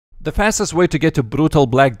The fastest way to get to brutal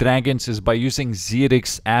black dragons is by using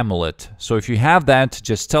Xerix's amulet. So if you have that,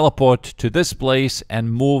 just teleport to this place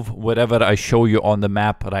and move wherever I show you on the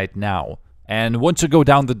map right now. And once you go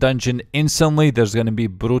down the dungeon, instantly there's going to be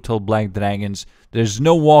brutal black dragons. There's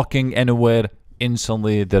no walking anywhere.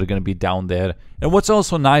 Instantly they're going to be down there. And what's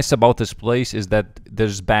also nice about this place is that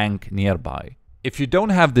there's bank nearby. If you don't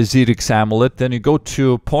have the Xerix amulet, then you go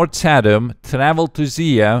to Port Saddam, travel to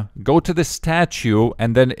Zia, go to the statue,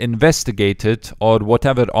 and then investigate it, or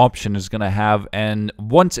whatever option is going to have. And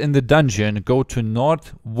once in the dungeon, go to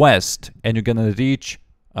northwest, and you're going to reach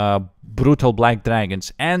brutal black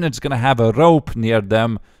dragons. And it's going to have a rope near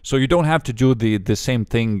them, so you don't have to do the same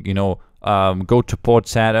thing, you know, go to Port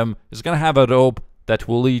Saddam. It's going to have a rope that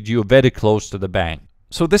will lead you very close to the bank.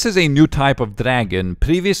 So this is a new type of dragon.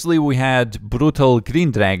 Previously we had brutal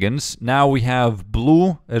green dragons. Now we have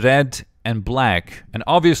blue, red, and black. And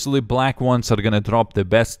obviously black ones are gonna drop the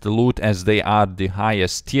best loot as they are the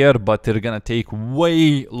highest tier, but they're gonna take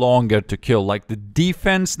way longer to kill. Like the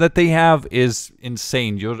defense that they have is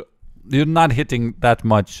insane. You're not hitting that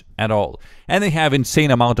much at all. And they have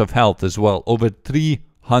insane amount of health as well, over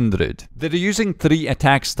 300. They're using 3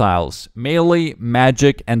 attack styles: melee,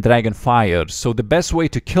 magic, and dragon fire. So the best way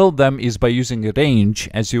to kill them is by using range,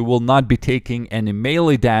 as you will not be taking any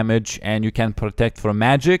melee damage and you can protect from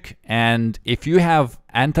magic. And if you have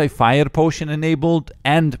anti-fire potion enabled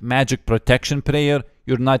and magic protection prayer,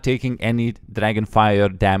 you're not taking any dragon fire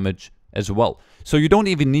damage as well. So you don't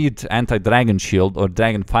even need anti-dragon shield or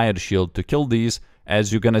dragon fire shield to kill these,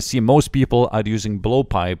 as you're gonna see most people are using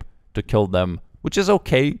blowpipe to kill them, which is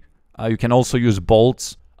okay. You can also use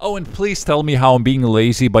bolts. Oh, and please tell me how I'm being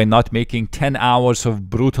lazy by not making 10 hours of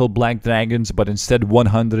brutal black dragons, but instead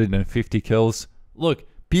 150 kills. Look,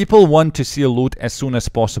 people want to see loot as soon as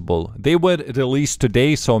possible. They were released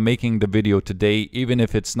today, so I'm making the video today, even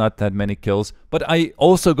if it's not that many kills. But I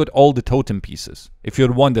also got all the totem pieces, if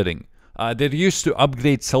you're wondering. They're used to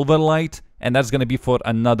upgrade Silverlight, and that's gonna be for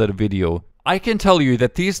another video. I can tell you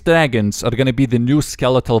that these dragons are gonna be the new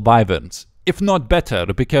skeletal wyverns. If not better,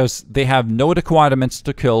 because they have no requirements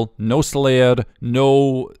to kill, no slayer,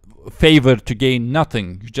 no favor to gain,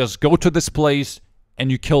 nothing. You just go to this place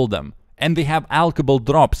and you kill them. And they have alchable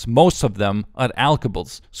drops. Most of them are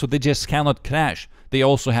alchables, so they just cannot crash. They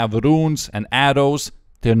also have runes and arrows.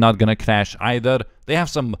 They're not gonna crash either. They have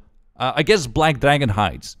some, I guess, black dragon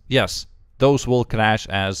hides. Yes, those will crash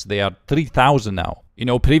as they are 3,000 now. You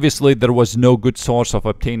know, previously there was no good source of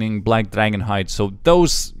obtaining black dragon hides, so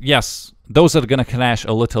those, yes, those are gonna crash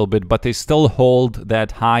a little bit, but they still hold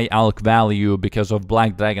that high alch value because of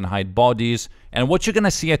black dragon hide bodies. And what you're gonna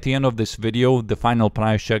see at the end of this video, the final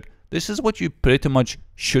price check, this is what you pretty much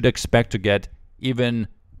should expect to get even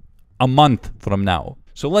a month from now.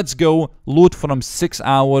 So let's go loot from 6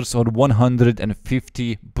 hours or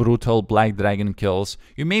 150 brutal black dragon kills.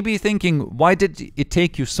 You may be thinking, why did it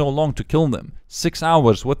take you so long to kill them? 6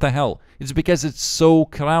 hours, what the hell? It's because it's so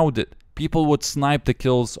crowded. People would snipe the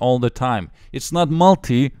kills all the time. It's not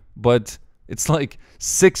multi, but it's like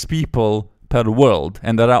 6 people per world,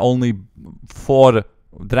 and there are only 4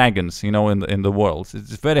 dragons, you know, in the world.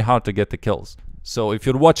 It's very hard to get the kills. So if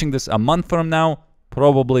you're watching this a month from now,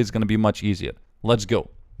 probably it's gonna be much easier. Let's go.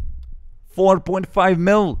 4.5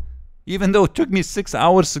 mil. Even though it took me 6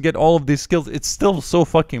 hours to get all of these kills, it's still so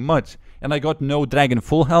fucking much. And I got no dragon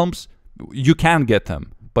full helms. You can get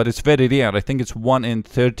them, but it's very rare. I think it's 1 in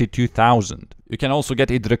 32,000. You can also get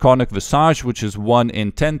a Draconic Visage, which is 1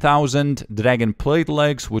 in 10,000. Dragon Plate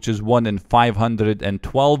Legs, which is 1 in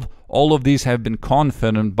 512. All of these have been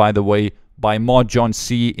confirmed, by the way, by Mod John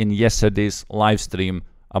C in yesterday's live stream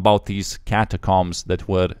about these catacombs that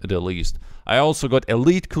were released. I also got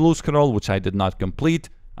Elite Clue Scroll, which I did not complete.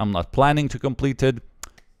 I'm not planning to complete it.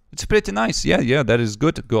 It's pretty nice. Yeah, that is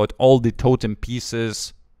good. Got all the totem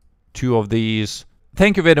pieces, 2 of these.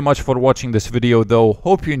 Thank you very much for watching this video though.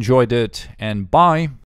 Hope you enjoyed it, and bye.